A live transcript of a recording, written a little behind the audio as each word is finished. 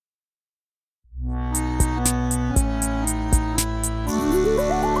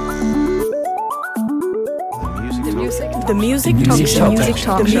The Music Talk Show.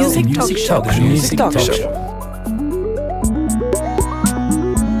 The Music Talk Show.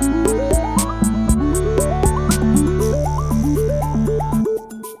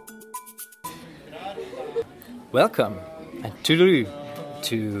 Welcome and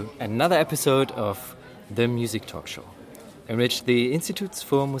to another episode of The Music Talk Show, in which the Institutes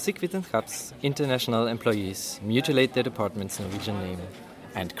for Musikkvitenskaps international employees mutilate their department's Norwegian name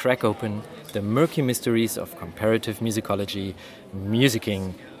and crack open the murky mysteries of comparative musicology,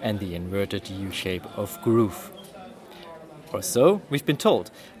 musicking, and the inverted U-shape of groove. Or so we've been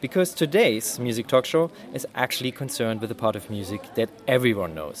told, because today's Music Talk Show is actually concerned with a part of music that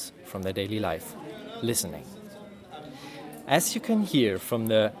everyone knows from their daily life: listening. As you can hear from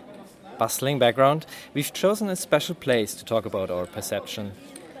the bustling background, we've chosen a special place to talk about our perception,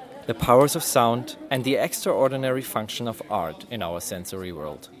 the powers of sound, and the extraordinary function of art in our sensory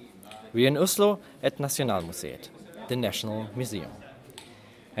world. We're in Oslo at Nasjonalmuseet, the National Museum.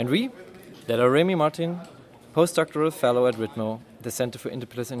 And we, that are Remy Martin, postdoctoral fellow at RITMO, the Center for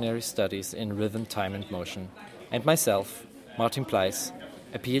Interdisciplinary Studies in Rhythm, Time and Motion, and myself, Martin Pleiß,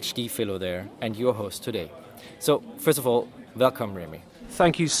 a PhD fellow there, and your host today. So, first of all, welcome, Remy.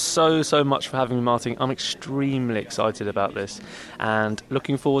 Thank you so much for having me, Martin. I'm extremely excited about this and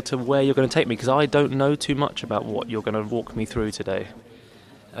looking forward to where you're going to take me, because I don't know too much about what you're going to walk me through today.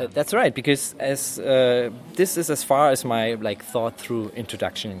 That's right, because as this is as far as my thought-through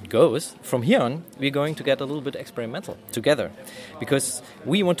introduction goes. From here on, we're going to get a little bit experimental together, because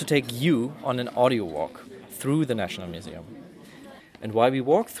we want to take you on an audio walk through the National Museum. And while we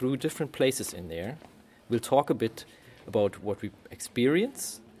walk through different places in there, we'll talk a bit about what we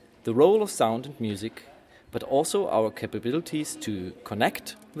experience, the role of sound and music, but also our capabilities to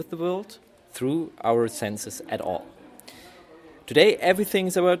connect with the world through our senses at all. Today, everything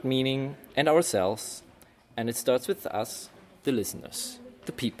is about meaning and ourselves, and it starts with us, the listeners,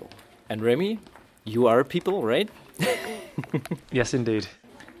 the people. And Remy, you are a people, right? Yes, indeed.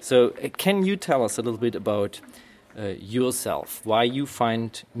 So, can you tell us a little bit about yourself, why you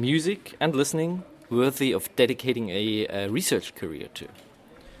find music and listening worthy of dedicating a research career to?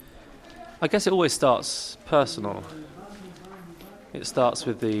 I guess it always starts personal. It starts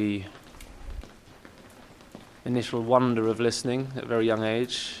with the initial wonder of listening at a very young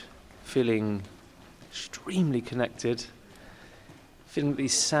age, feeling extremely connected, feeling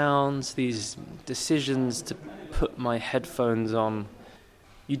these sounds, these decisions to put my headphones on.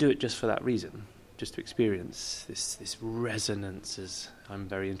 You do it just for that reason, just to experience this resonance, as I'm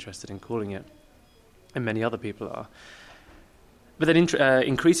very interested in calling it, and many other people are. But then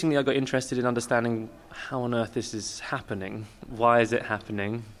increasingly I got interested in understanding how on earth this is happening. Why is it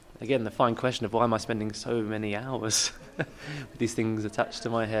happening? Again, the fine question of why am I spending so many hours with these things attached to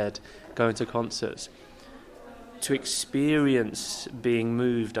my head, going to concerts. To experience being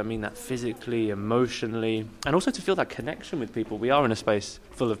moved, I mean that physically, emotionally, and also to feel that connection with people. We are in a space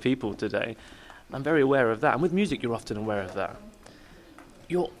full of people today. I'm very aware of that. And with music, you're often aware of that.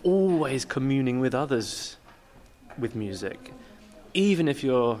 You're always communing with others with music. Even if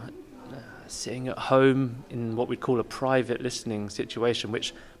you're sitting at home in what we'd call a private listening situation,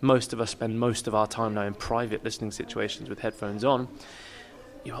 which most of us spend most of our time now in private listening situations with headphones on,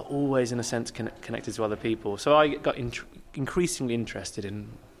 you are always in a sense connected to other people. So I got increasingly interested in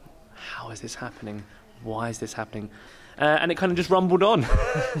how is this happening? Why is this happening? And it kind of just rumbled on,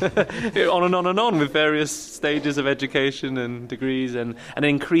 on and on with various stages of education and degrees, and an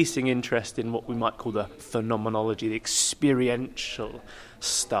increasing interest in what we might call the phenomenology, the experiential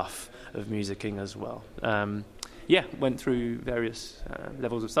stuff of musicking as well. Went through various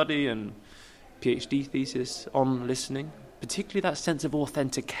levels of study and PhD thesis on listening, particularly that sense of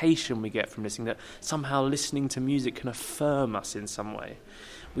authentication we get from listening, that somehow listening to music can affirm us in some way.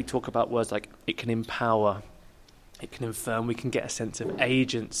 We talk about words like it can empower, it can affirm, we can get a sense of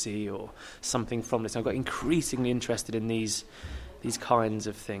agency or something from this. I got increasingly interested in these kinds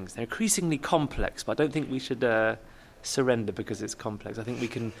of things. They're increasingly complex, but I don't think we should surrender because it's complex. I think we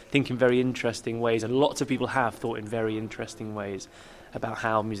can think in very interesting ways, and lots of people have thought in very interesting ways about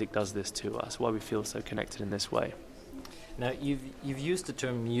how music does this to us, why we feel so connected in this way. Now, you've used the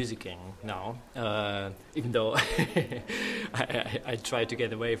term musicking now, even though I tried to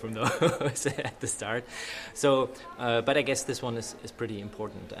get away from those at the start. So, but I guess this one is pretty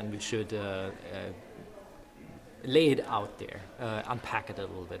important, and we should lay it out there, unpack it a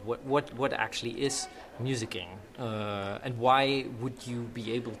little bit. What actually is musicking, and why would you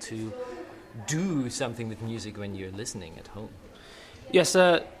be able to do something with music when you're listening at home? Yes,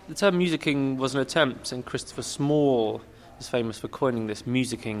 the term musicking was an attempt, and Christopher Small is famous for coining this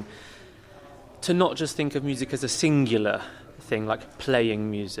musicking, to not just think of music as a singular thing, like playing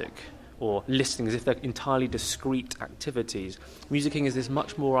music or listening, as if they're entirely discrete activities. Musicking is this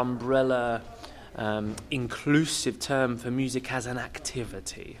much more umbrella, inclusive term for music as an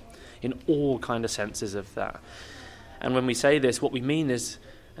activity, in all kind of senses of that. And when we say this, what we mean is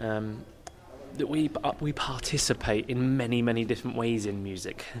that we participate in many, many different ways in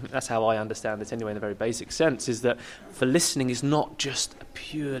music. That's how I understand it anyway, in a very basic sense, is that for listening is not just a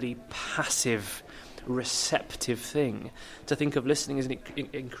purely passive, receptive thing. To think of listening as an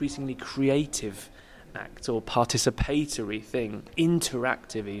increasingly creative act or participatory thing,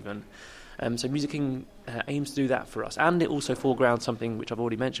 interactive even. So musicking aims to do that for us. And it also foregrounds something which I've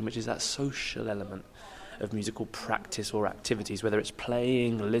already mentioned, which is that social element of musical practice or activities, whether it's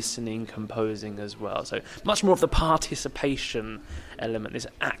playing, listening, composing as well. So much more of the participation element, this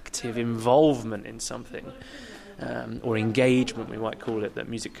active involvement in something, or engagement we might call it, that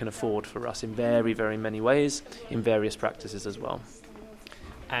music can afford for us in very, very many ways, in various practices as well.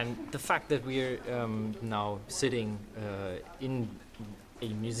 And the fact that we're now sitting in a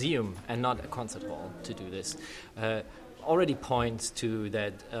museum and not a concert hall to do this already points to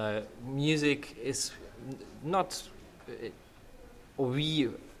that music is not, or we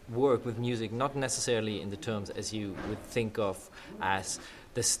work with music not necessarily in the terms as you would think of as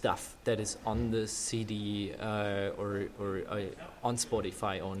the stuff that is on the CD or on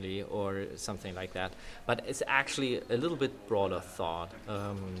Spotify only or something like that, but it's actually a little bit broader thought.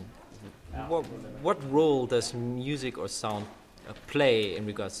 What role does music or sound play in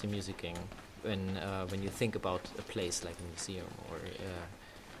regards to musicking when you think about a place like a museum or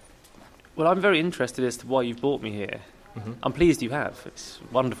Well, I'm very interested as to why you've brought me here. Mm-hmm. I'm pleased you have. It's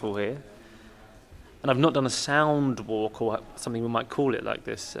wonderful here. And I've not done a sound walk or something we might call it like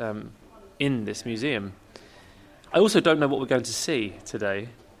this in this museum. I also don't know what we're going to see today.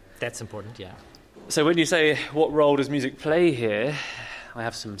 That's important, yeah. So when you say, what role does music play here, I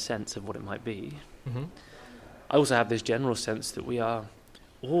have some sense of what it might be. Mm-hmm. I also have this general sense that we are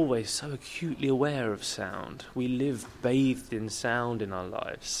always so acutely aware of sound. We live bathed in sound in our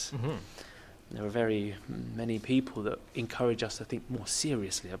lives. Mm-hmm. There are very many people that encourage us to think more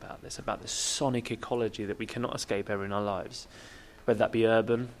seriously about this sonic ecology that we cannot escape ever in our lives, whether that be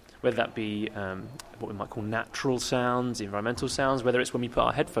urban, whether that be what we might call natural sounds, environmental sounds, whether it's when we put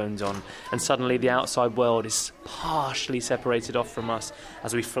our headphones on and suddenly the outside world is partially separated off from us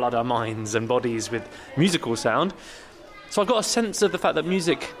as we flood our minds and bodies with musical sound. So I've got a sense of the fact that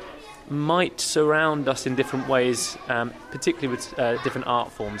music might surround us in different ways, particularly with different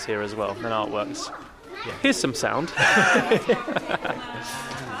art forms here as well, and artworks. Yeah. Here's some sound.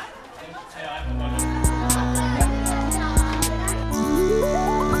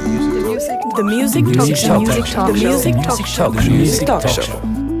 The music talk show.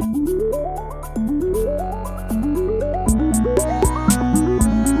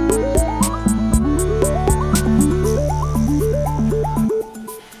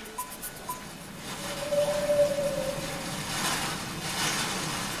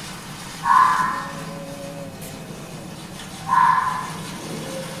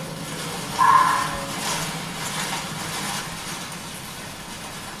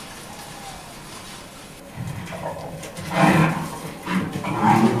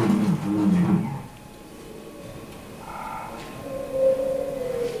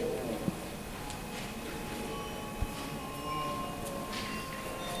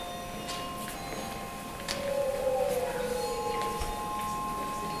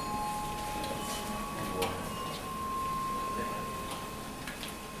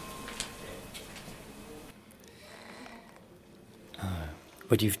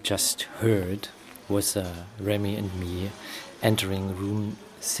 What you've just heard was Remy and me entering room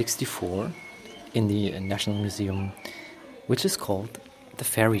 64 in the National Museum, which is called the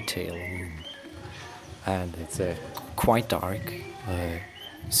Fairy Tale Room. And it's a quite dark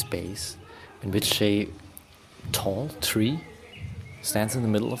space in which a tall tree stands in the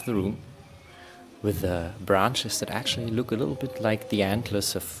middle of the room with branches that actually look a little bit like the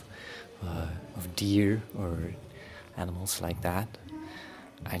antlers of deer or animals like that.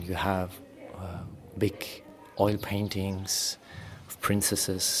 And you have big oil paintings of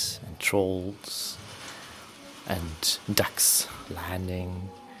princesses and trolls and ducks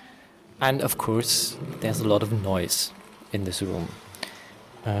landing. And of course, there's a lot of noise in this room.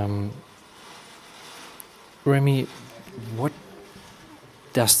 Remy, what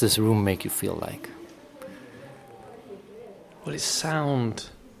does this room make you feel like? Well, it's sound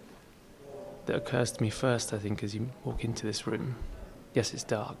that occurs to me first, I think, as you walk into this room. Yes, it's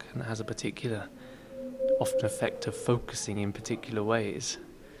dark and it has a particular, often effect of focusing in particular ways.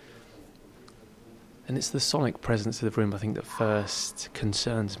 And it's the sonic presence of the room, I think, that first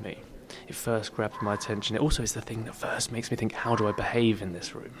concerns me. It first grabs my attention. It also is the thing that first makes me think, how do I behave in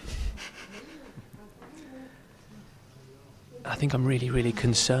this room? I think I'm really, really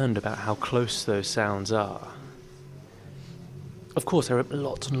concerned about how close those sounds are. Of course, there are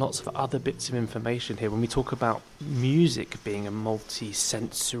lots and lots of other bits of information here. When we talk about music being a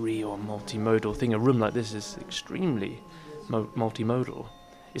multi-sensory or multimodal thing, a room like this is extremely multimodal.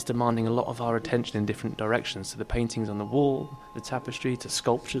 It's demanding a lot of our attention in different directions, to the paintings on the wall, the tapestry, to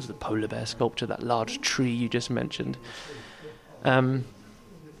sculptures, the polar bear sculpture, that large tree you just mentioned. But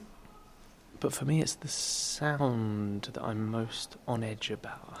for me, it's the sound that I'm most on edge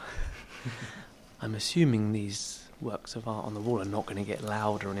about. I'm assuming these works of art on the wall are not going to get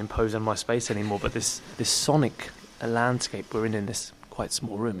louder and impose on my space anymore, but this sonic landscape we're in this quite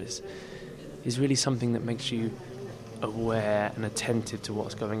small room is really something that makes you aware and attentive to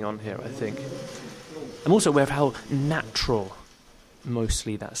what's going on here, I think. I'm also aware of how natural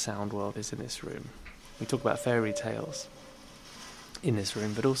mostly that sound world is in this room. We talk about fairy tales in this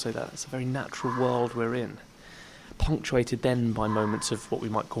room, but also that it's a very natural world we're in, punctuated then by moments of what we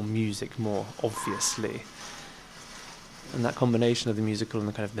might call music more obviously. And that combination of the musical and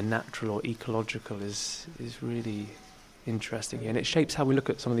the kind of the natural or ecological is really interesting here. And it shapes how we look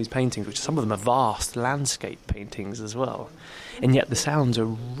at some of these paintings, which some of them are vast landscape paintings as well. And yet the sounds are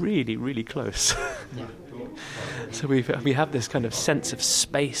really, really close. Yeah. So we have this kind of sense of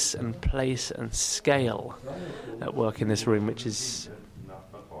space and place and scale at work in this room, which is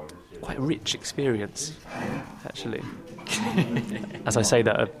quite a rich experience, actually. As I say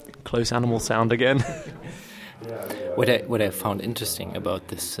that, a close animal sound again. What I found interesting about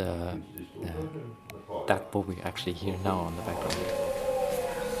this, that what we actually hear now on the background.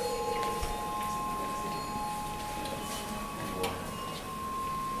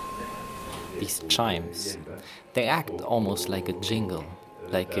 These chimes, they act almost like a jingle,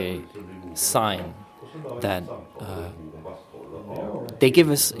 like a sign that they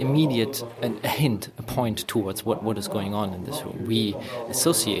give us immediate a hint, a point towards what is going on in this room. We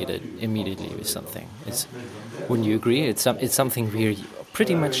associate it immediately with something. Wouldn't you agree? It's something we're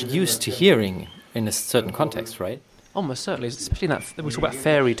pretty much used to hearing in a certain context, right? Almost certainly, especially in that we talk about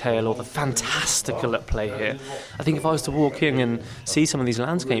fairy tale or the fantastical at play here. I think if I was to walk in and see some of these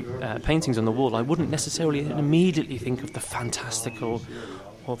landscape paintings on the wall, I wouldn't necessarily immediately think of the fantastical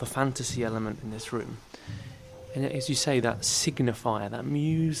or the fantasy element in this room. And as you say, that signifier, that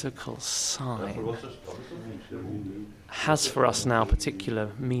musical sign, has for us now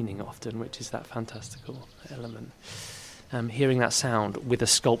particular meaning often, which is that fantastical element. Hearing that sound with a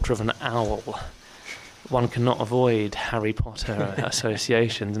sculpture of an owl, one cannot avoid Harry Potter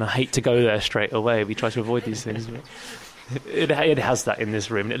associations, and I hate to go there straight away. We try to avoid these things. It has that in this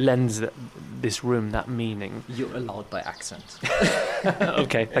room. It lends this room that meaning. You're allowed by accent.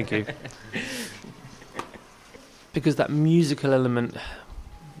 Okay, thank you. Because that musical element,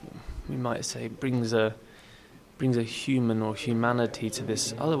 we might say, brings a human or humanity to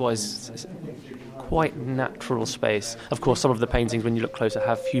this otherwise quite natural space. Of course, some of the paintings, when you look closer,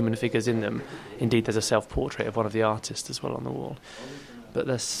 have human figures in them. Indeed, there's a self-portrait of one of the artists as well on the wall. But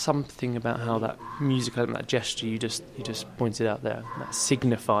there's something about how that musical element, that gesture you just pointed out there, that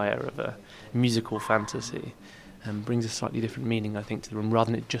signifier of a musical fantasy, brings a slightly different meaning, I think, to the room,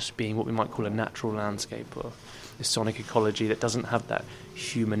 rather than it just being what we might call a natural landscape or a sonic ecology that doesn't have that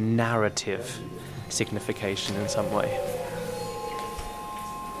human narrative signification in some way.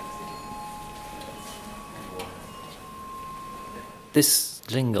 This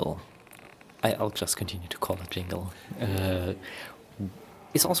jingle, I'll just continue to call it jingle,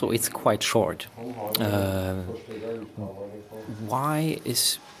 it's quite short. Why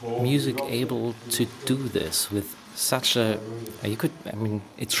is music able to do this with such a?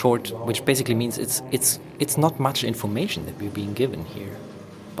 It's short, which basically means it's not much information that we're being given here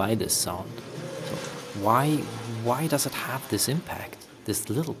by this sound. So why does it have this impact? This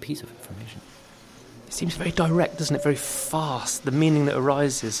little piece of information. It seems very direct, doesn't it? Very fast. The meaning that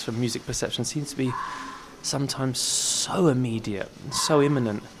arises from music perception seems to be sometimes so immediate and so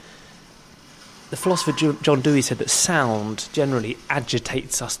imminent. The philosopher John Dewey said that sound generally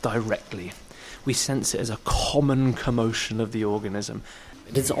agitates us directly. We sense it as a common commotion of the organism.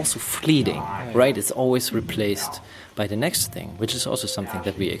 It is also fleeting, right? It's always replaced by the next thing, which is also something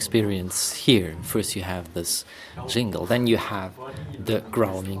that we experience here. First you have this jingle, then you have the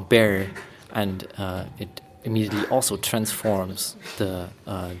growling bear, and it immediately also transforms the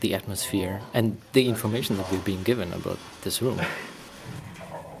atmosphere and the information that we're being given about this room.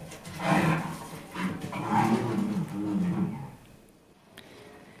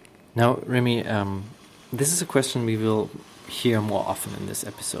 Now, Remy, this is a question we will hear more often in this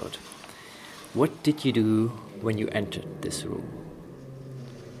episode. What did you do when you entered this room?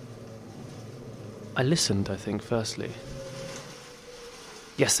 I listened, I think, firstly.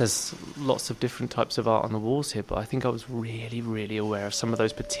 Yes, there's lots of different types of art on the walls here, but I think I was really, really aware of some of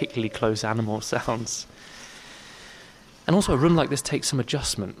those particularly close animal sounds. And also a room like this takes some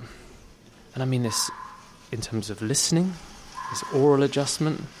adjustment. And I mean this in terms of listening, this oral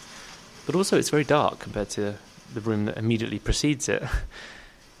adjustment, but also it's very dark compared to the room that immediately precedes it.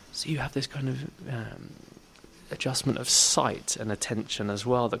 So you have this kind of adjustment of sight and attention as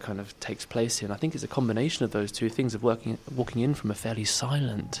well that kind of takes place here. And I think it's a combination of those two things of walking in from a fairly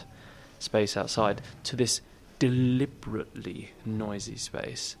silent space outside to this deliberately noisy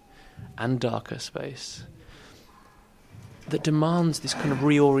space and darker space that demands this kind of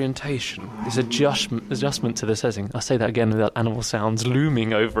reorientation, this adjustment to the setting. I'll say that again without animal sounds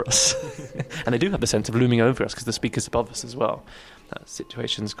looming over us. And they do have the sense of looming over us because the speaker's above us as well. That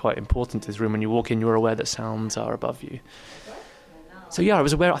situation's quite important in this room. When you walk in, you're aware that sounds are above you. So yeah,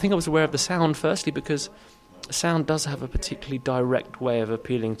 I think I was aware of the sound firstly because sound does have a particularly direct way of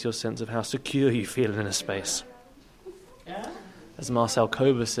appealing to your sense of how secure you feel in a space. As Marcel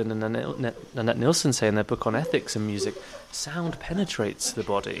Koberson and Annette Nilsson say in their book on ethics and music, sound penetrates the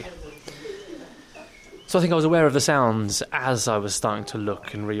body. So I think I was aware of the sounds as I was starting to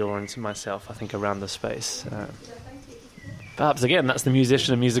look and reorient myself, I think, around the space. Perhaps, again, that's the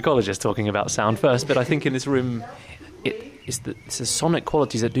musician and musicologist talking about sound first, but I think in this room it's the sonic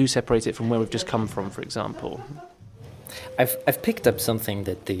qualities that do separate it from where we've just come from, for example. I've picked up something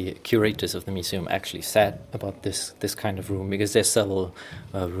that the curators of the museum actually said about this kind of room, because there's several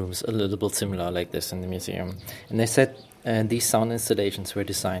rooms a little bit similar like this in the museum. And they said these sound installations were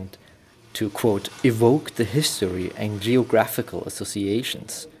designed to, quote, evoke the history and geographical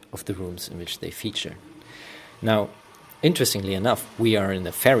associations of the rooms in which they feature. Now, interestingly enough, we are in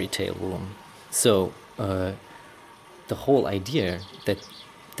a fairy tale room. So the whole idea that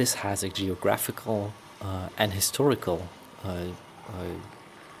this has a geographical and historical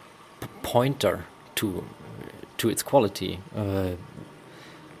pointer to its quality.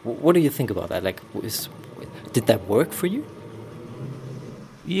 What do you think about that? Like, did that work for you?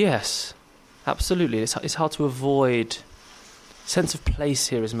 Yes, absolutely. It's hard to avoid. Sense of place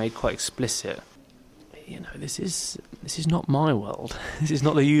here is made quite explicit. You know, this is not my world. This is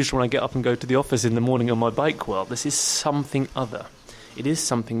not the usual when I get up and go to the office in the morning on my bike world. This is something other. It is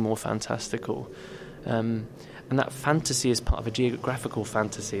something more fantastical. And that fantasy is part of a geographical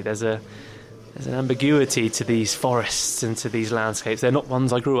fantasy. There's an ambiguity to these forests and to these landscapes. They're not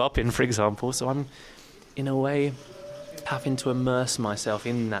ones I grew up in, for example. So I'm, in a way, having to immerse myself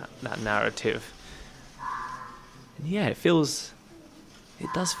in that narrative. And yeah, it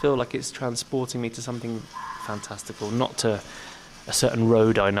does feel like it's transporting me to something fantastical, not to a certain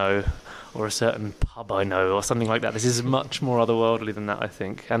road I know or a certain pub I know or something like that. This is much more otherworldly than that, I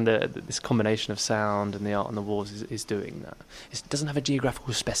think. And this combination of sound and the art on the walls is doing that. It doesn't have a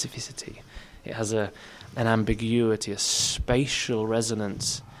geographical specificity. It has an ambiguity, a spatial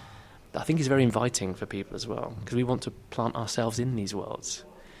resonance that I think is very inviting for people as well, because we want to plant ourselves in these worlds.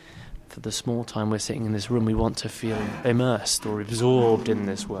 For the small time we're sitting in this room, we want to feel immersed or absorbed in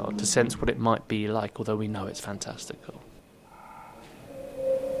this world, to sense what it might be like, although we know it's fantastical.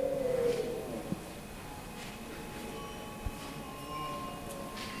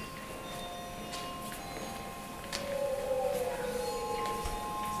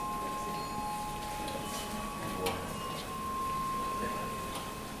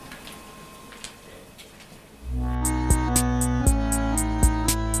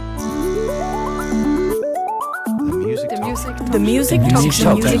 The Music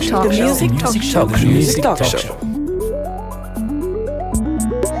Talk Show.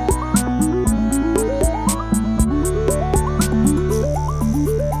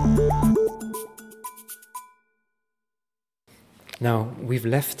 Now, we've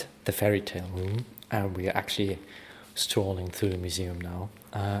left the fairy tale room and we're actually strolling through the museum now.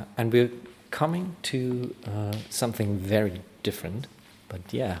 And we're coming to something very different.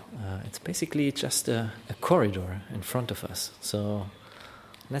 But yeah, it's basically just a corridor in front of us. So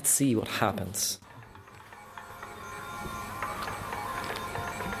let's see what happens.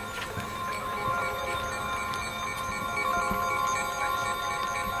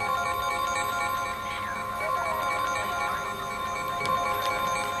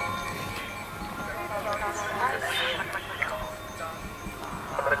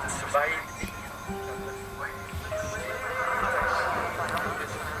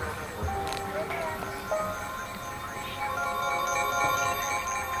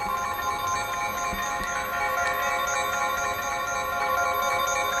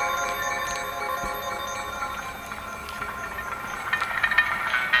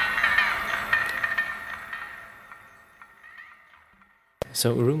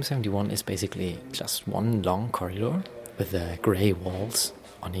 So room 71 is basically just one long corridor with grey walls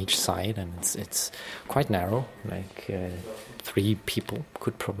on each side, and it's quite narrow. Like 3 people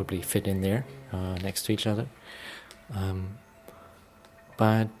could probably fit in there next to each other.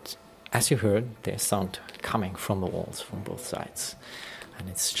 But as you heard, there's sound coming from the walls from both sides, and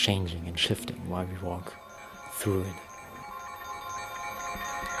it's changing and shifting while we walk through it.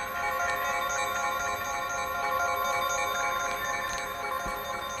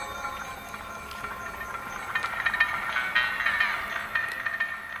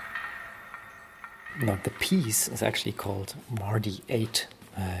 Now, the piece is actually called Mardi 8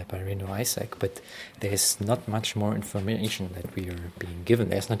 by Reno Isaac, but there's not much more information that we are being given.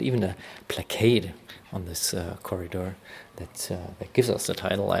 There's not even a placard on this corridor that gives us the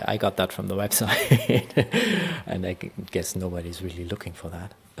title. I got that from the website, and I guess nobody's really looking for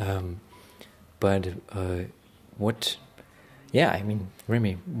that.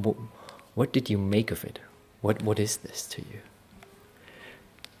 Remy, what did you make of it? What is this to you?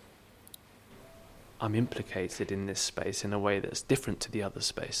 I'm implicated in this space in a way that's different to the other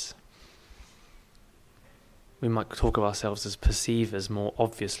space. We might talk of ourselves as perceivers more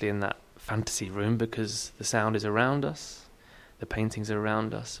obviously in that fantasy room because the sound is around us, the paintings are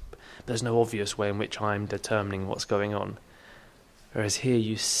around us. There's no obvious way in which I'm determining what's going on. Whereas here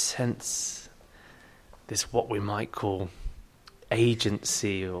you sense this, what we might call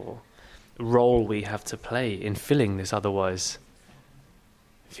agency or role we have to play in filling this otherwise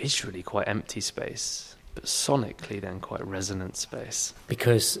visually quite empty space, but sonically then quite resonant space.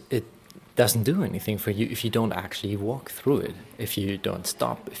 Because it doesn't do anything for you if you don't actually walk through it, if you don't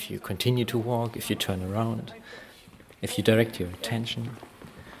stop, if you continue to walk, if you turn around, if you direct your attention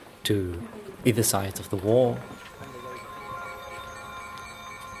to either side of the wall.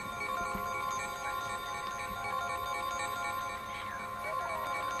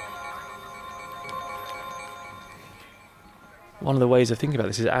 One of the ways of thinking about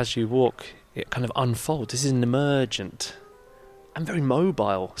this is as you walk, it kind of unfolds. This is an emergent and very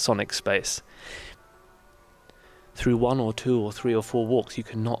mobile sonic space. Through 1 or 2 or 3 or 4 walks, you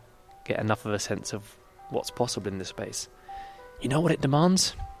cannot get enough of a sense of what's possible in this space. You know what it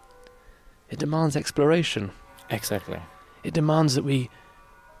demands? It demands exploration. Exactly. It demands that we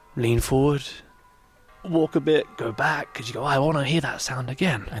lean forward, walk a bit, go back, because you go, I want to hear that sound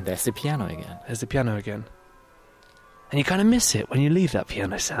again. And there's the piano again. There's the piano again. And you kind of miss it when you leave that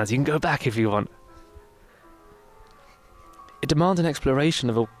piano sound. You can go back if you want. It demands an exploration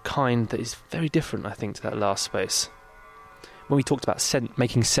of a kind that is very different, I think, to that last space. When we talked about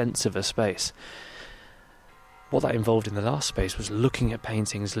making sense of a space, what that involved in the last space was looking at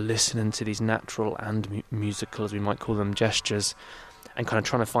paintings, listening to these natural and musical, as we might call them, gestures, and kind of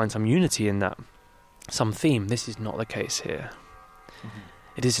trying to find some unity in that, some theme. This is not the case here. Mm-hmm.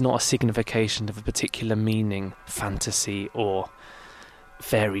 It is not a signification of a particular meaning, fantasy or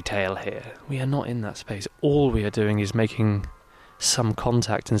fairy tale here. We are not in that space. All we are doing is making some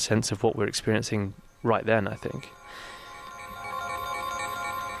contact and sense of what we're experiencing right then, I think.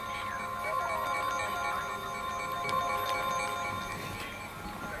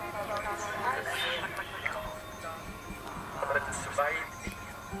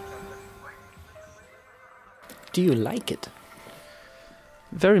 Do you like it?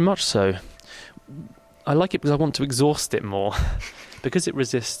 Very much so. I like it because I want to exhaust it more. Because it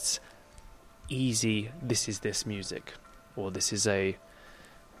resists easy, this is this music. Or this is a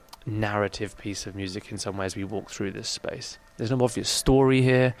narrative piece of music in some way as we walk through this space. There's no obvious story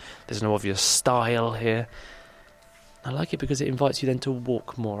here. There's no obvious style here. I like it because it invites you then to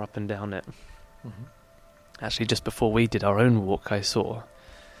walk more up and down it. Mm-hmm. Actually, just before we did our own walk, I saw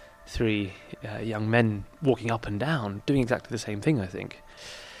 3 young men walking up and down, doing exactly the same thing, I think.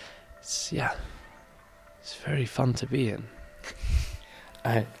 It's very fun to be in.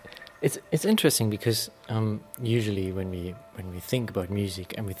 It's interesting because usually when we think about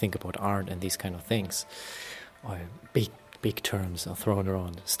music and we think about art and these kind of things, big terms are thrown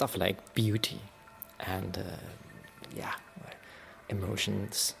around, stuff like beauty and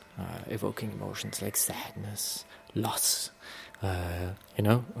emotions, evoking emotions like sadness, loss,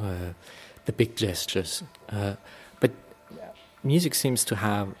 the big gestures. But music seems to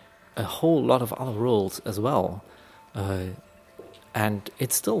have a whole lot of other roles as well. And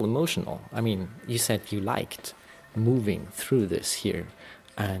it's still emotional. I mean, you said you liked moving through this here.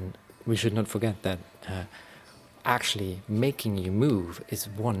 And we should not forget that actually making you move is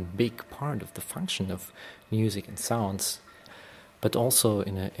one big part of the function of music and sounds, but also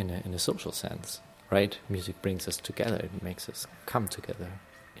in a social sense, right? Music brings us together. It makes us come together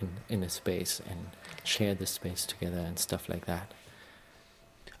in a space and share the space together and stuff like that.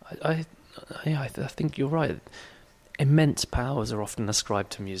 I think you're right. Immense powers are often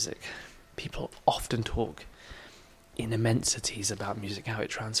ascribed to music. People often talk in immensities about music, how it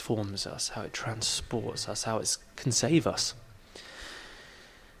transforms us, how it transports us, how it can save us.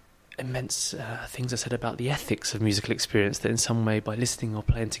 Immense things are said about the ethics of musical experience, that in some way, by listening or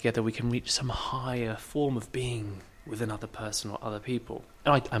playing together, we can reach some higher form of being with another person or other people.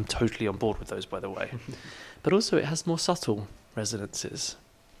 And I'm totally on board with those, by the way. But also it has more subtle resonances.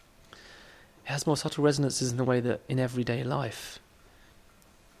 It has more subtle resonances in the way that in everyday life,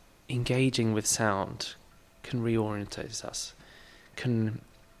 engaging with sound can reorientate us, can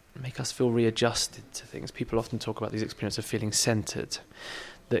make us feel readjusted to things. People often talk about these experiences of feeling centred,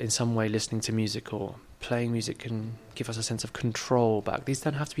 that in some way listening to music or playing music can give us a sense of control back. These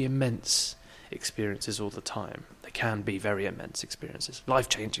don't have to be immense experiences all the time. They can be very immense experiences,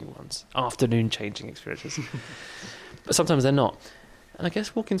 life-changing ones, afternoon-changing experiences. But sometimes they're not. And I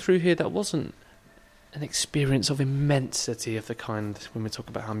guess walking through here, that wasn't an experience of immensity of the kind when we talk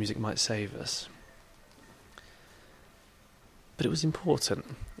about how music might save us. But it was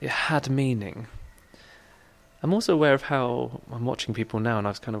important. It had meaning. I'm also aware of how I'm watching people now, and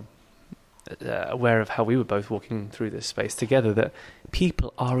I was kind of aware of how we were both walking through this space together, that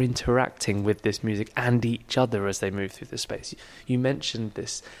people are interacting with this music and each other as they move through this space. You mentioned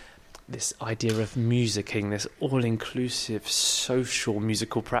this idea of musicking, this all-inclusive social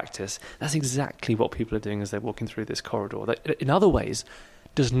musical practice. That's exactly what people are doing as they're walking through this corridor. That, in other ways,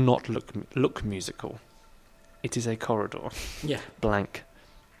 does not look musical. It is a corridor. Yeah. Blank.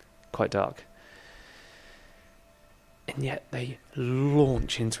 Quite dark. And yet they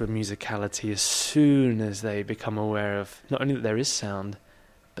launch into a musicality as soon as they become aware of not only that there is sound,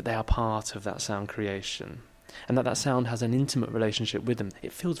 but they are part of that sound creation. And that sound has an intimate relationship with them.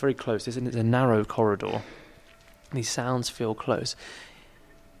 It feels very close, isn't it? It's a narrow corridor. These sounds feel close.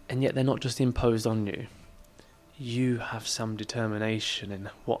 And yet they're not just imposed on you. You have some determination in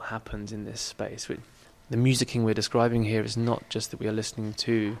what happens in this space. The musicking we're describing here is not just that we are listening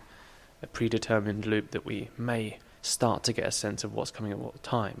to a predetermined loop that we may start to get a sense of what's coming at what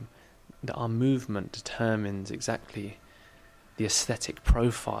time. That our movement determines exactly the aesthetic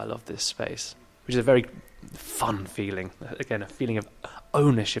profile of this space, which is a very fun feeling. Again, a feeling of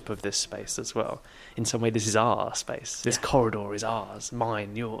ownership of this space as well. In some way, this is our space. This corridor is ours,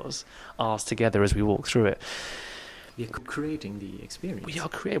 mine, yours, ours together as we walk through it. We are creating the experience. We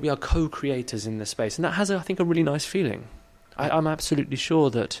are co-creators in this space, and that has, I think, a really nice feeling. I'm absolutely sure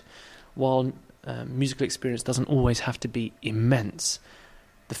that while musical experience doesn't always have to be immense,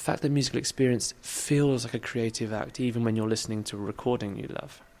 the fact that musical experience feels like a creative act, even when you're listening to a recording you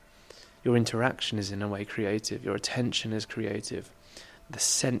love. Your interaction is in a way creative. Your attention is creative. The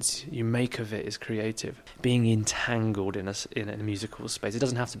sense you make of it is creative. Being entangled in a musical space. It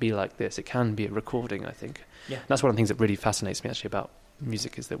doesn't have to be like this. It can be a recording, I think. Yeah. And that's one of the things that really fascinates me actually about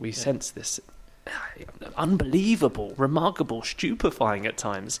music, is that we sense this unbelievable, remarkable, stupefying at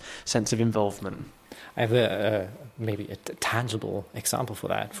times sense of involvement. I have maybe a tangible example for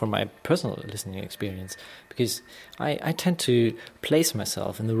that from my personal listening experience, because I tend to place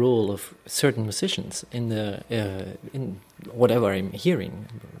myself in the role of certain musicians in whatever I'm hearing.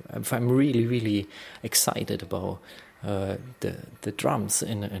 If I'm really, really excited about the drums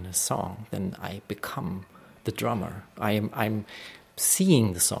in a song, then I become the drummer. I'm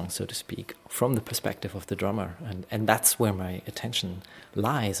seeing the song, so to speak, from the perspective of the drummer, and that's where my attention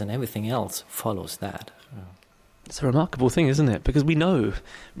lies, and everything else follows that. It's a remarkable thing, isn't it? Because we know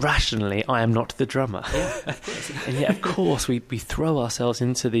rationally I am not the drummer. Yeah, of course. And yet, of course, we throw ourselves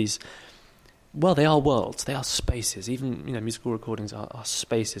into these. Well, they are worlds, they are spaces. Even musical recordings are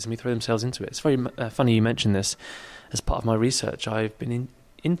spaces, and we throw themselves into it. It's very funny you mention this. As part of my research, I've been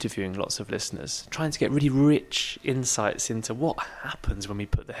interviewing lots of listeners, trying to get really rich insights into what happens when we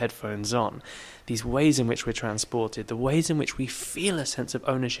put the headphones on, these ways in which we're transported, the ways in which we feel a sense of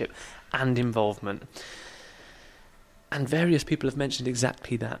ownership and involvement. And various people have mentioned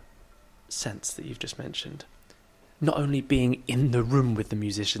exactly that sense that you've just mentioned. Not only being in the room with the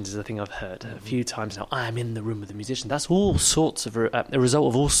musicians is a thing I've heard a few times now. I am in the room with the musician. That's all sorts of a result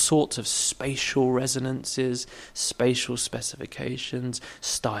of all sorts of spatial resonances, spatial specifications,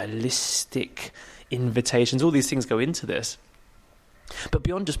 stylistic invitations. All these things go into this. But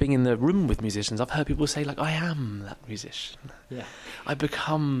beyond just being in the room with musicians, I've heard people say, like, I am that musician. Yeah. I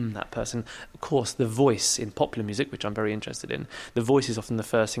become that person. Of course, the voice in popular music, which I'm very interested in, the voice is often the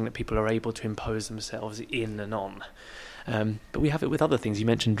first thing that people are able to impose themselves in and on. But we have it with other things. You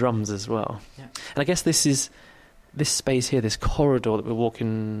mentioned drums as well. Yeah. And I guess this space here, this corridor that we're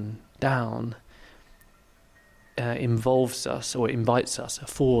walking down, involves us or invites us,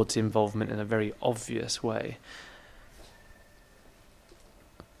 affords involvement in a very obvious way.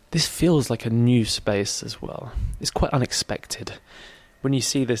 This feels like a new space as well. It's quite unexpected. When you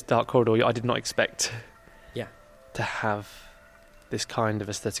see this dark corridor, I did not expect to have this kind of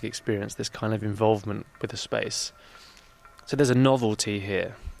aesthetic experience, this kind of involvement with a space. So there's a novelty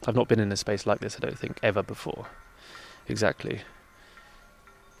here. I've not been in a space like this, I don't think, ever before. Exactly.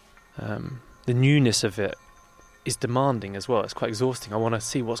 The newness of it is demanding as well. It's quite exhausting. I want to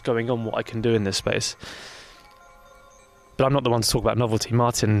see what's going on, what I can do in this space. But I'm not the one to talk about novelty.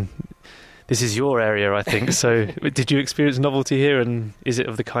 Martin, this is your area, I think. So did you experience novelty here? And is it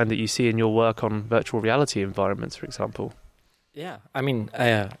of the kind that you see in your work on virtual reality environments, for example? Yeah, I mean,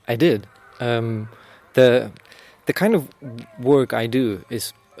 I did. The kind of work I do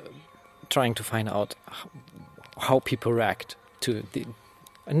is trying to find out how people react to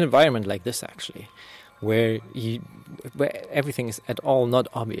an environment like this, actually, where everything is at all not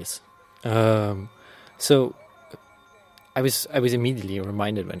obvious. So I was immediately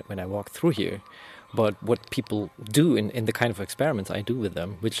reminded when I walked through here about what people do in the kind of experiments I do with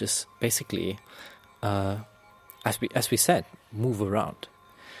them, which is basically, as we said, move around,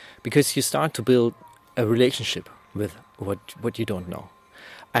 because you start to build a relationship with what you don't know,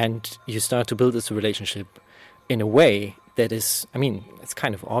 and you start to build this relationship in a way that is, I mean, it's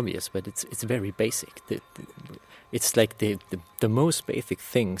kind of obvious, but it's very basic. It's like the most basic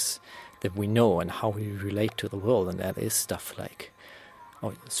things that we know and how we relate to the world, and that is stuff like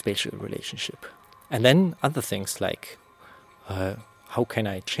spatial relationship. And then other things like how can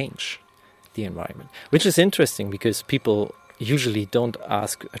I change the environment? Which is interesting because people usually don't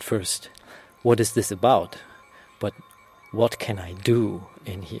ask at first, what is this about? But what can I do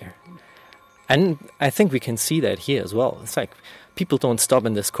in here? And I think we can see that here as well. It's like people don't stop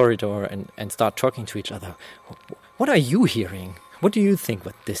in this corridor and start talking to each other. What are you hearing? What do you think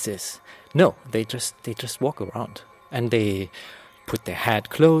what this is? No, they just walk around and they put their head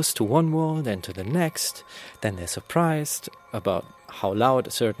close to one wall, then to the next. Then they're surprised about how loud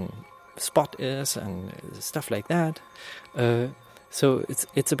a certain spot is and stuff like that. So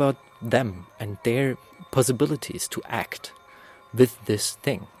it's about them and their possibilities to act with this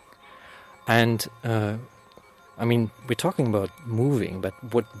thing. And I mean, we're talking about moving, but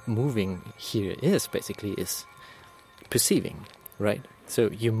what moving here is basically is perceiving, right? So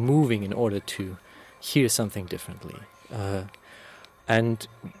you're moving in order to hear something differently. And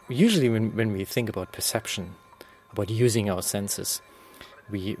usually when we think about perception, about using our senses,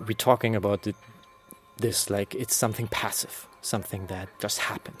 we're talking about this like it's something passive, something that just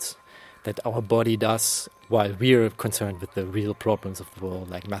happens, that our body does while we're concerned with the real problems of the world,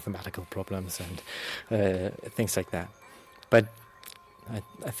 like mathematical problems and things like that. But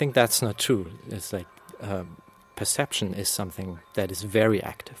I think that's not true. It's like perception is something that is very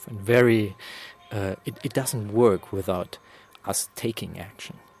active and very... It doesn't work without us taking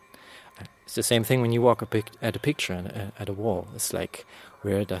action. It's the same thing when you walk at a picture at a wall. It's like,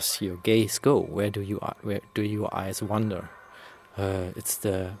 where does your gaze go? Where do your eyes wander? It's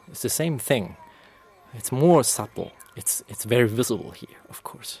the same thing. It's more subtle. It's very visible here, of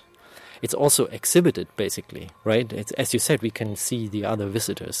course. It's also exhibited, basically, right? It's, as you said, we can see the other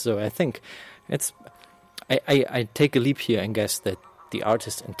visitors. So I think I take a leap here and guess that the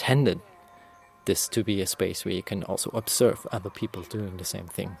artist intended this to be a space where you can also observe other people doing the same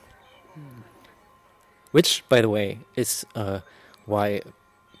thing. Which, by the way, is why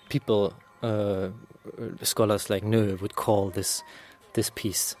people, scholars like Nö, would call this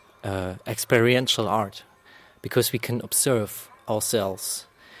piece experiential art, because we can observe ourselves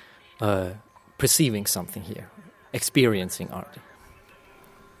perceiving something here, experiencing art.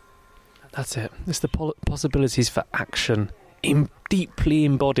 That's it. It's the possibilities for action, deeply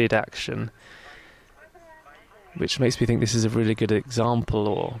embodied action, which makes me think this is a really good example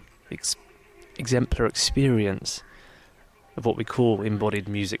or exemplar experience of what we call embodied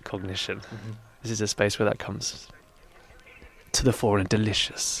music cognition. Mm-hmm. This is a space where that comes to the fore in a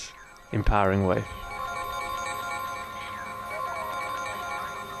delicious, empowering way.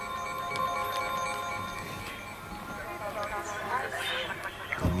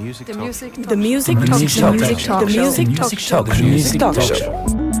 The music talk show.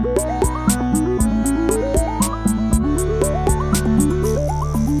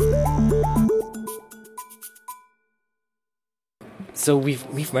 So we've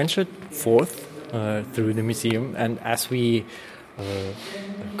ventured forth through the museum, and as we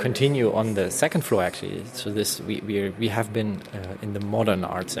continue on the second floor, actually, so we have been in the modern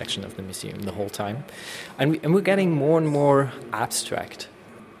art section of the museum the whole time, and we're getting more and more abstract.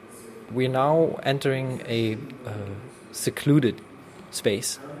 We're now entering a secluded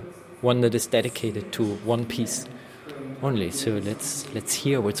space, one that is dedicated to one piece only. So let's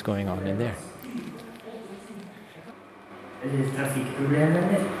hear what's going on in there.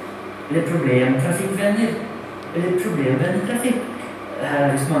 Trafikkproblemvenner, eller problemtrafikkvenner, eller problemvennetrafikk. Her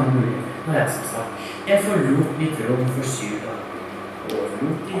er det så mange muligheter. Nå har jeg som sagt, jeg forlot mitt rom for 7 dager, og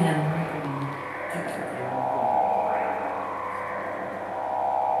lot i hendene.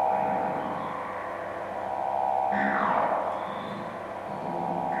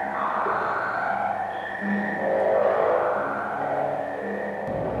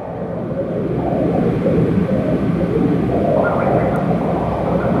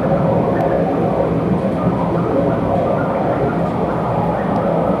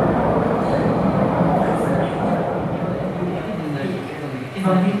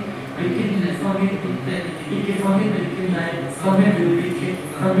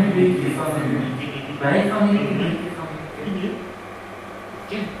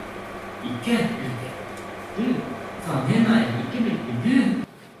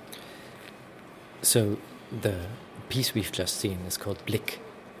 So the piece we've just seen is called Blick,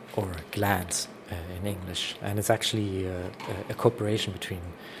 or Glance in English, and it's actually a cooperation between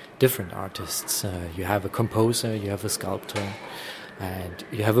different artists. You have a composer, you have a sculptor, and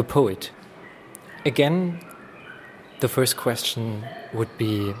you have a poet. Again, the first question would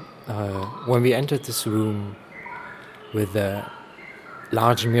be, when we entered this room with the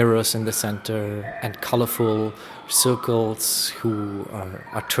large mirrors in the center and colorful circles who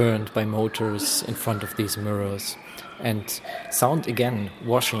are turned by motors in front of these mirrors, and sound again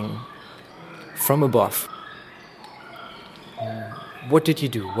washing from above. What did you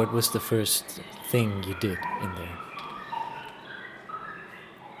do? What was the first thing you did in there?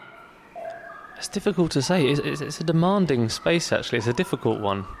 It's difficult to say. It's a demanding space, actually. It's a difficult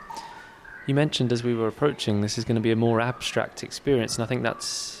one. You mentioned as we were approaching, this is going to be a more abstract experience, and I think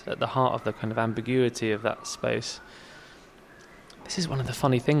that's at the heart of the kind of ambiguity of that space. This is one of the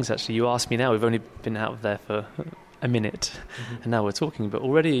funny things, actually. You asked me now, we've only been out of there for a minute, and now we're talking, but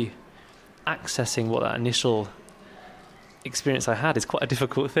already accessing what that initial experience I had is quite a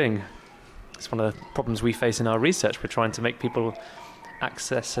difficult thing. It's one of the problems we face in our research. We're trying to make people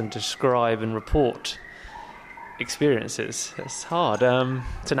access and describe and report experiences. It's hard.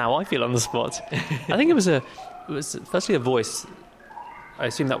 So now I feel on the spot. I think it was firstly a voice. I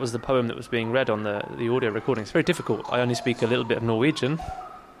assume that was the poem that was being read on the audio recording. It's very difficult. I only speak a little bit of Norwegian,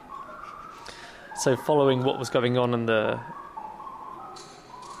 so following what was going on in the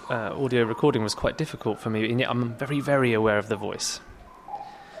audio recording was quite difficult for me, and yet I'm very, very aware of the voice.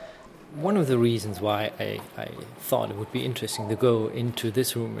 One of the reasons why I thought it would be interesting to go into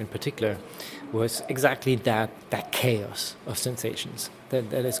this room in particular was exactly that chaos of sensations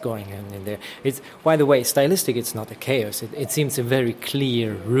that is going on in there. It's, by the way, stylistic, it's not a chaos. It seems a very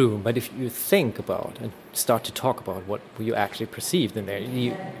clear room, but if you think about and start to talk about what you actually perceived in there,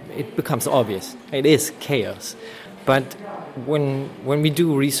 it becomes obvious. It is chaos. But when we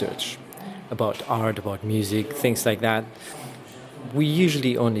do research about art, about music, things like that, we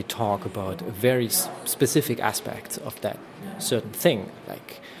usually only talk about very specific aspects of that certain thing.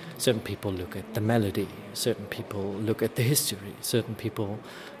 Like, certain people look at the melody, certain people look at the history, certain people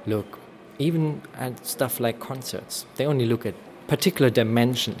look even at stuff like concerts. They only look at particular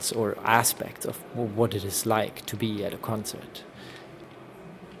dimensions or aspects of what it is like to be at a concert.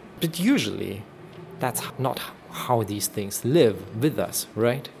 But usually, that's not how these things live with us,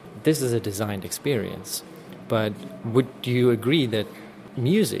 right? This is a designed experience. But would you agree that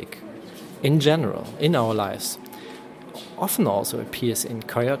music, in general, in our lives, often also appears in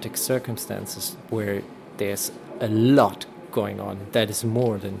chaotic circumstances where there's a lot going on that is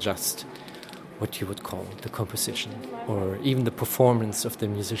more than just what you would call the composition or even the performance of the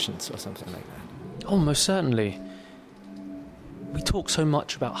musicians or something like that? Oh, most certainly. We talk so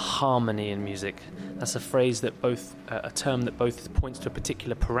much about harmony in music. That's a phrase that a term that both points to a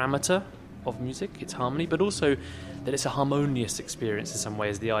particular parameter of music, its harmony, but also that it's a harmonious experience in some way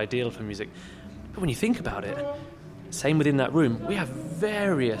is the ideal for music. But when you think about it, same within that room, we have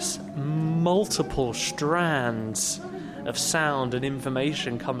various multiple strands of sound and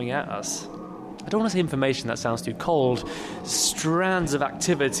information coming at us. I don't want to say information, that sounds too cold. Strands of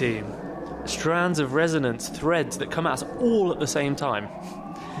activity, strands of resonance, threads that come at us all at the same time.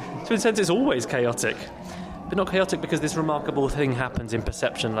 So in a sense it's always chaotic. But not chaotic because this remarkable thing happens in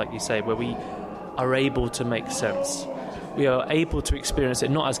perception, like you say, where we are able to make sense. We are able to experience it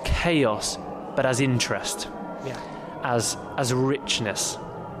not as chaos, but as interest, as richness.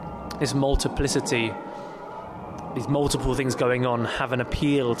 This multiplicity these multiple things going on have an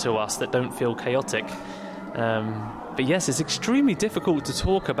appeal to us that don't feel chaotic. But yes, it's extremely difficult to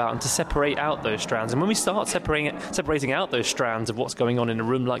talk about and to separate out those strands. And when we start separating out those strands of what's going on in a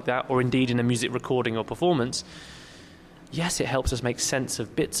room like that, or indeed in a music recording or performance, yes, it helps us make sense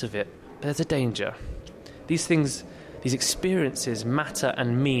of bits of it. But there's a danger. These things, these experiences matter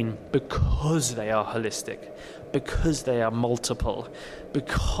and mean because they are holistic, because they are multiple,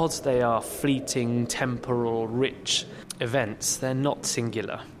 because they are fleeting, temporal, rich events. They're not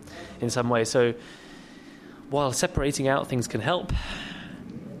singular in some way. So while separating out things can help,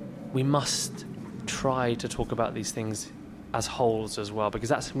 we must try to talk about these things as wholes as well, because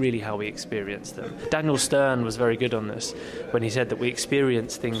that's really how we experience them. Daniel Stern was very good on this when he said that we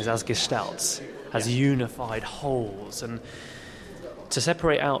experience things as gestalts, as unified wholes, and to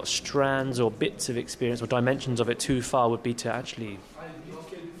separate out strands or bits of experience or dimensions of it too far would be to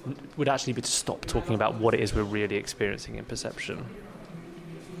stop talking about what it is we're really experiencing in perception.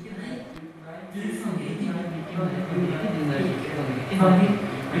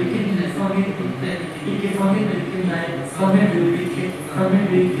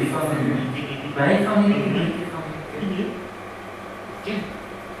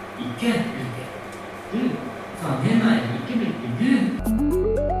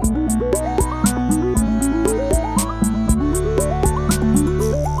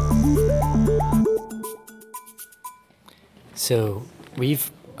 So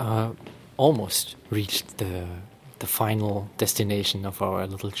we've almost reached the final destination of our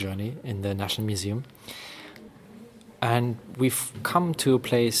little journey in the National Museum. And we've come to a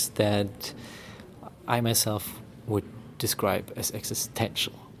place that I myself would describe as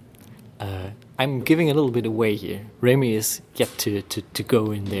existential. I'm giving a little bit away here. Remy is yet to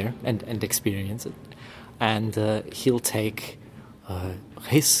go in there and experience it. And he'll take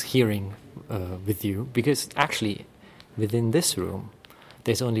his hearing with you, because actually within this room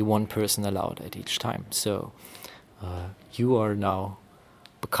there's only one person allowed at each time. So you are now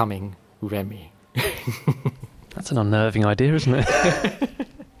becoming Remy. That's an unnerving idea, isn't it?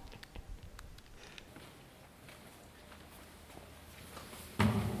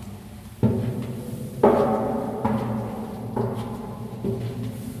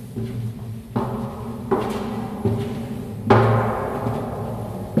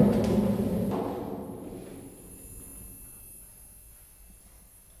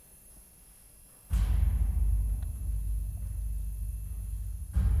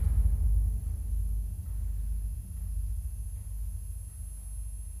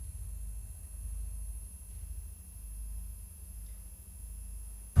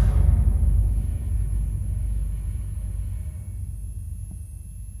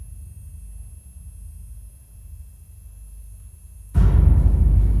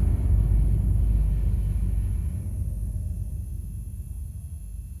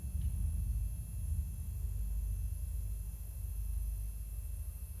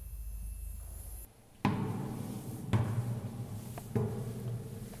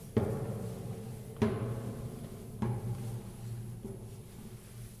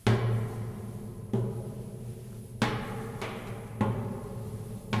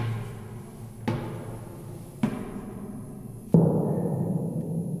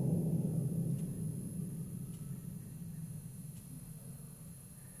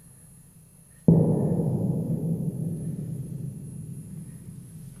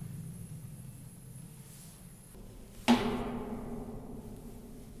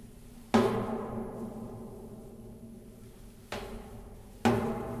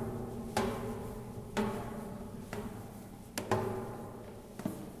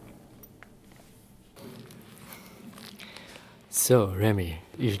 So, Remy,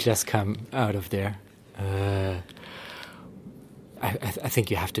 you've just come out of there. I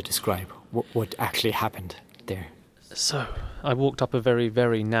think you have to describe what actually happened there. So, I walked up a very,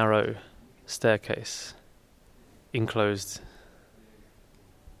 very narrow staircase, enclosed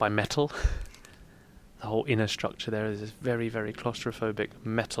by metal. The whole inner structure there is this very, very claustrophobic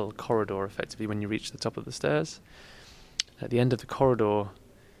metal corridor, effectively, when you reach the top of the stairs. At the end of the corridor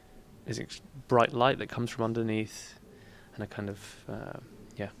is bright light that comes from underneath, and a kind of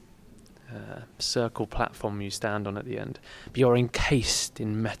circle platform you stand on at the end. But you're encased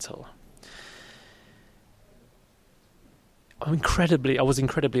in metal. I was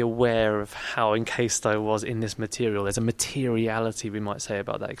incredibly aware of how encased I was in this material. There's a materiality, we might say,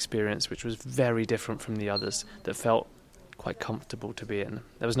 about that experience, which was very different from the others, that felt quite comfortable to be in.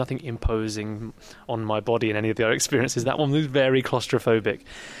 There was nothing imposing on my body in any of the other experiences. That one was very claustrophobic.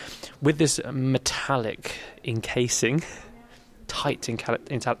 With this metallic encasing, tight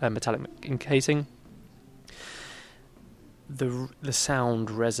metallic encasing, the sound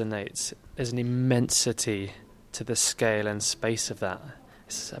resonates. There's an immensity to the scale and space of that.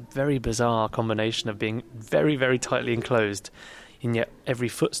 It's a very bizarre combination of being very, very tightly enclosed, and yet every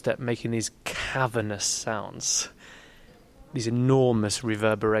footstep making these cavernous sounds, these enormous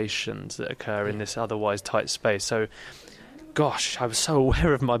reverberations that occur in this otherwise tight space. So, gosh, I was so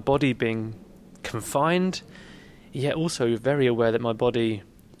aware of my body being confined, yet also very aware that my body,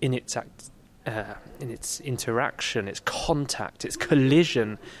 in its interaction, its contact, its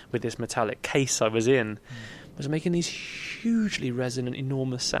collision with this metallic case I was in, was making these hugely resonant,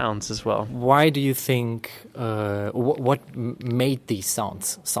 enormous sounds as well. Why do you think, what made these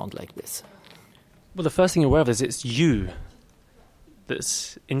sounds sound like this? Well, the first thing you're aware of is it's you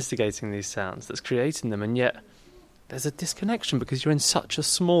that's instigating these sounds, that's creating them, and yet there's a disconnection because you're in such a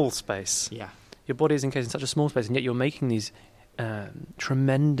small space. Yeah. Your body is encased in such a small space, and yet you're making these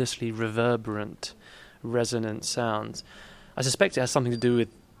tremendously reverberant, resonant sounds. I suspect it has something to do with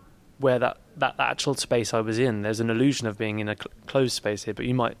where that actual space I was in. There's an illusion of being in a closed space here, but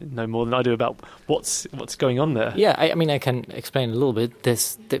you might know more than I do about what's going on there. Yeah, I mean, I can explain a little bit.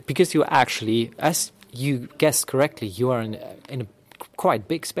 Because you actually, as you guessed correctly, you are in a quite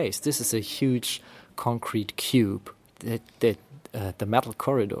big space. This is a huge concrete cube that the metal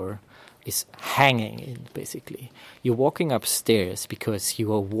corridor is hanging in, basically. You're walking upstairs because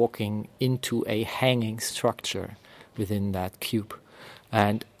you are walking into a hanging structure within that cube.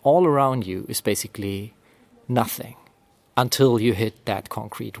 And all around you is basically nothing until you hit that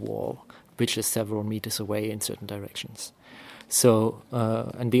concrete wall, which is several meters away in certain directions. So,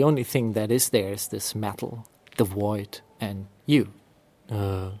 and the only thing that is there is this metal, the void, and you,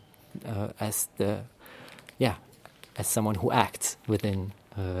 as someone who acts within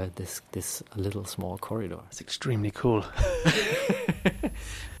this little small corridor. It's extremely cool.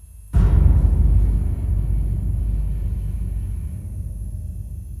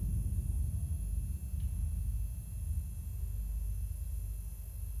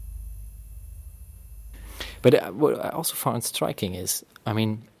 But what I also found striking is, I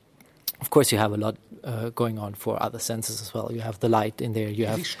mean, of course you have a lot going on for other senses as well. You have the light in there.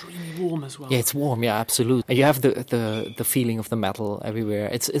 It's extremely warm as well. Yeah, it's warm. Yeah, absolutely. And you have the feeling of the metal everywhere.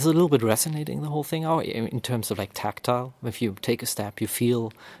 It's a little bit resonating, the whole thing, in terms of like tactile. If you take a step, you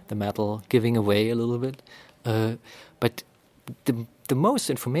feel the metal giving away a little bit. But the most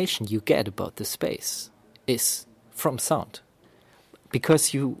information you get about the space is from sound.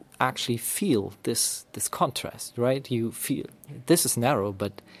 Because you actually feel this contrast, right? You feel this is narrow,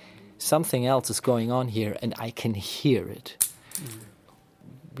 but something else is going on here, and I can hear it.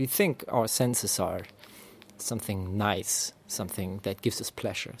 We think our senses are something nice, something that gives us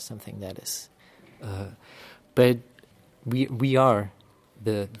pleasure, something that is... but we are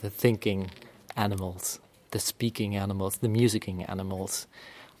the thinking animals, the speaking animals, the musicking animals.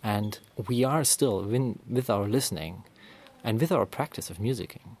 And we are still, with our listening... and with our practice of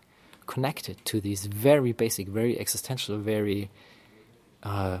musicking, connected to these very basic, very existential, very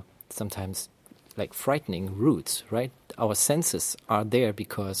sometimes like frightening roots, right? Our senses are there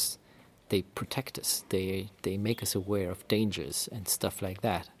because they protect us. They make us aware of dangers and stuff like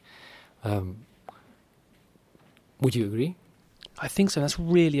that. Would you agree? I think so. That's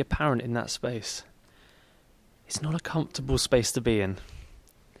really apparent in that space. It's not a comfortable space to be in.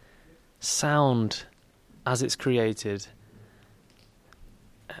 Sound, as it's created...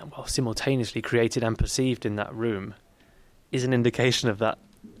 simultaneously created and perceived in that room, is an indication of that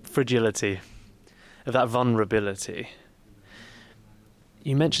fragility, of that vulnerability.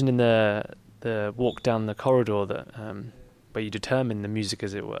 You mentioned in the walk down the corridor that where you determine the music,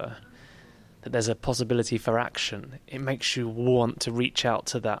 as it were, that there's a possibility for action. It makes you want to reach out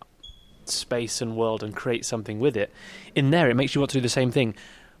to that space and world and create something with it. In there, it makes you want to do the same thing,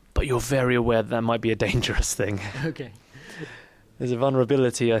 but you're very aware that might be a dangerous thing. Okay. There's a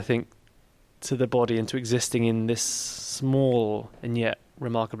vulnerability, I think, to the body and to existing in this small and yet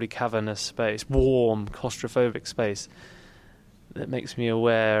remarkably cavernous space, warm, claustrophobic space, that makes me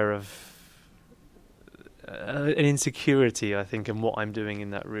aware of an insecurity, I think, in what I'm doing in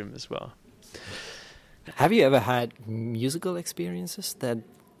that room as well. Have you ever had musical experiences that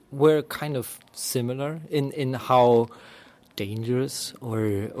were kind of similar in how dangerous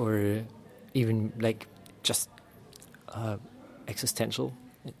or even like just... existential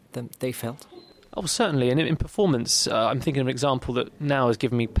than they felt? Oh, certainly. And in performance, I'm thinking of an example that now has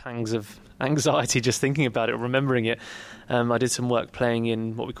given me pangs of anxiety just thinking about it, remembering it. I did some work playing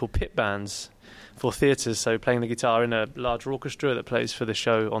in what we call pit bands for theatres, so playing the guitar in a large orchestra that plays for the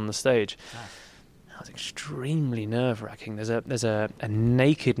show on the stage. That was extremely nerve-wracking. There's a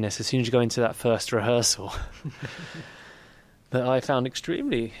nakedness as soon as you go into that first rehearsal. that I found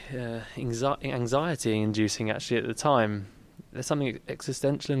extremely anxiety-inducing actually at the time. There's something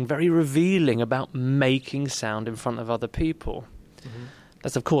existential and very revealing about making sound in front of other people. Mm-hmm.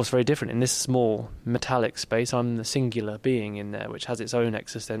 That's, of course, very different. In this small metallic space, I'm the singular being in there, which has its own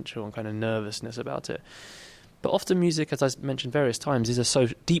existential and kind of nervousness about it. But often music, as I mentioned various times, is a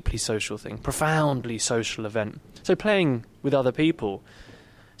deeply social thing, profoundly social event. So playing with other people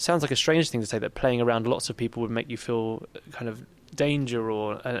sounds like a strange thing to say, that playing around lots of people would make you feel kind of danger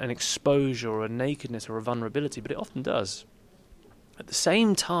or an exposure or a nakedness or a vulnerability, but it often does. At the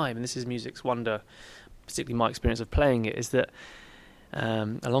same time, and this is music's wonder, particularly my experience of playing it, is that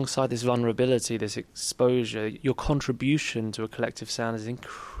alongside this vulnerability, this exposure, your contribution to a collective sound is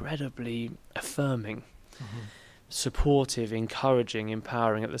incredibly affirming, supportive, encouraging,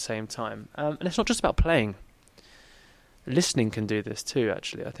 empowering at the same time. And it's not just about playing. Listening can do this too,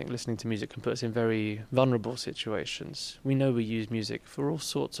 actually. I think listening to music can put us in very vulnerable situations. We know we use music for all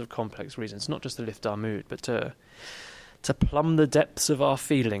sorts of complex reasons, not just to lift our mood, but to plumb the depths of our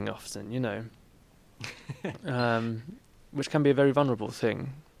feeling often, you know, which can be a very vulnerable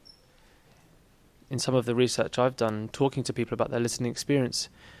thing. In some of the research I've done, talking to people about their listening experience,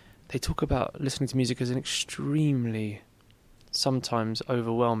 they talk about listening to music as an extremely, sometimes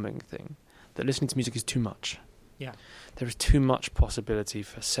overwhelming thing, that listening to music is too much. Yeah. There is too much possibility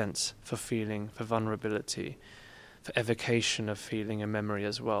for sense, for feeling, for vulnerability, for evocation of feeling and memory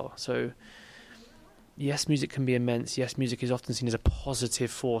as well. So yes, music can be immense. Yes, music is often seen as a positive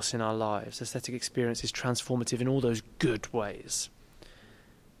force in our lives. Aesthetic experience is transformative in all those good ways.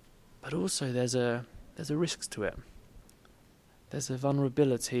 But also there's a risk to it. There's a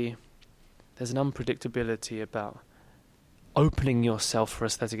vulnerability, there's an unpredictability about opening yourself for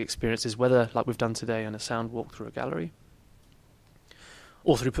aesthetic experiences, whether, like we've done today, on a sound walk through a gallery,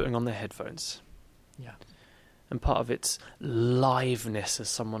 or through putting on the headphones. Yeah. And part of its liveness, as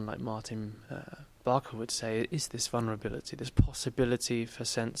someone like Martin Barker would say, is this vulnerability, this possibility for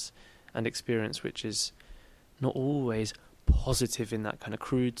sense and experience, which is not always positive in that kind of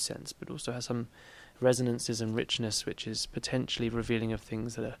crude sense, but also has some resonances and richness, which is potentially revealing of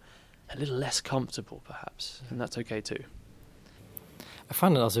things that are a little less comfortable, perhaps, and that's okay too. I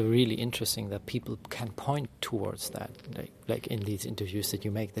found it also really interesting that people can point towards that, like in these interviews that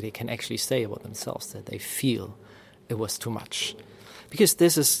you make, that they can actually say about themselves that they feel it was too much, because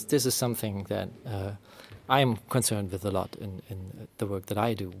this is something that I'm concerned with a lot in the work that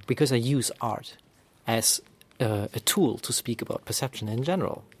I do, because I use art as a tool to speak about perception in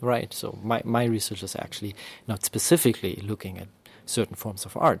general, right? So my research is actually not specifically looking at certain forms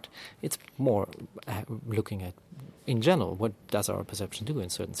of art. It's more looking at, in general, what does our perception do in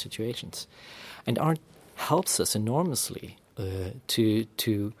certain situations. And art helps us enormously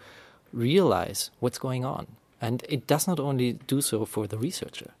to realize what's going on. And it does not only do so for the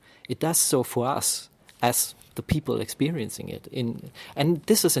researcher, it does so for us as the people experiencing it. And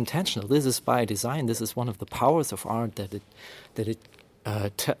this is intentional. This is by design. This is one of the powers of art, that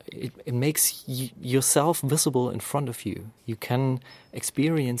it makes yourself visible in front of you. You can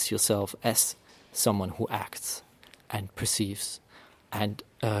experience yourself as someone who acts and perceives and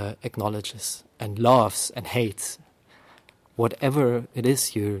acknowledges and loves and hates whatever it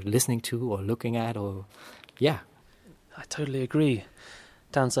is you're listening to or looking at, or yeah. I totally agree.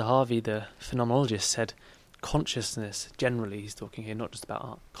 Dan Zahavi, the phenomenologist, said consciousness, generally he's talking here not just about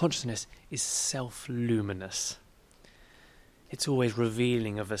art, consciousness is self-luminous. It's always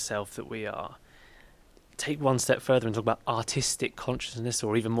revealing of a self that we are. Take one step further and talk about artistic consciousness,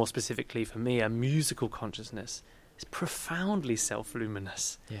 or even more specifically for me, a musical consciousness. It's profoundly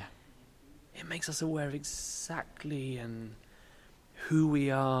self-luminous. Yeah. It makes us aware of exactly and who we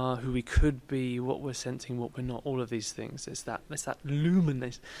are, who we could be, what we're sensing, what we're not, all of these things. It's that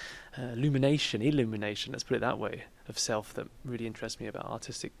illumination, let's put it that way, of self that really interests me about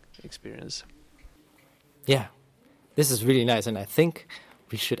artistic experience. Yeah, this is really nice, and I think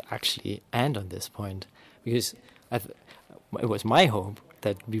we should actually end on this point, because it was my hope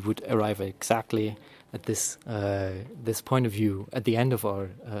that we would arrive exactly at this point of view at the end of our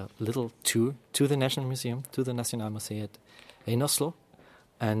little tour to the National Museum, to the Nasjonalmuseet in Oslo.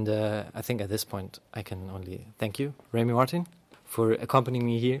 And I think at this point I can only thank you, Remy Martin, for accompanying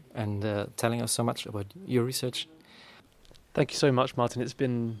me here and telling us so much about your research. Thank you so much, Martin. It's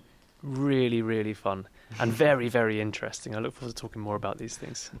been really, really fun and very, very interesting. I look forward to talking more about these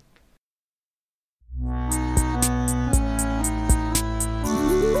things.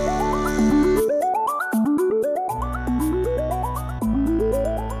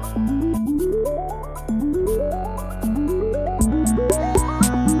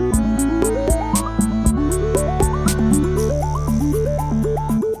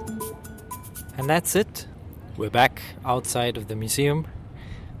 that's it. We're back outside of the museum.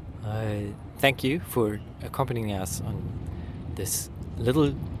 Thank you for accompanying us on this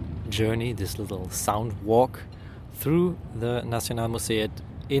little journey, this little sound walk through the Nasjonalmuseet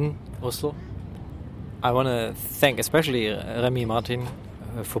in Oslo. I want to thank especially Remy Martin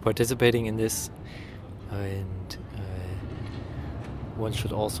for participating in this. And one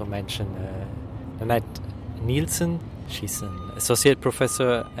should also mention Nanette Nielsen. She's an associate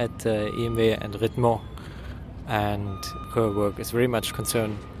professor at EMW and RITMO, and her work is very much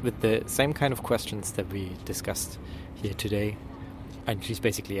concerned with the same kind of questions that we discussed here today. And she's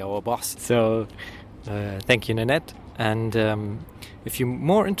basically our boss. So thank you, Nanette. And if you're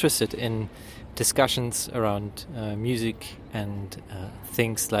more interested in discussions around music and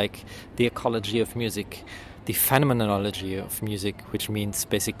things like the ecology of music, the phenomenology of music, which means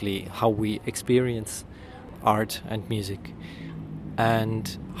basically how we experience art and music,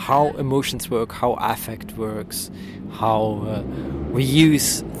 and how emotions work, how affect works, how we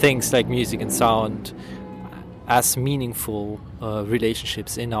use things like music and sound as meaningful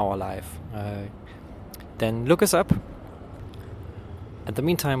relationships in our life, then look us up. At the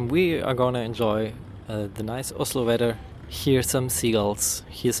meantime, we are going to enjoy the nice Oslo weather, hear some seagulls,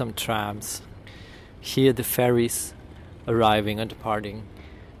 hear some trams, hear the ferries arriving and departing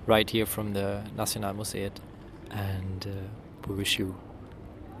right here from the Nasjonalmuseet, and we wish you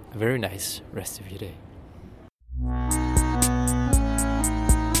a very nice rest of your day.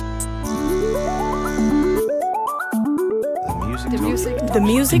 The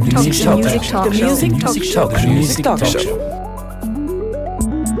music talk show.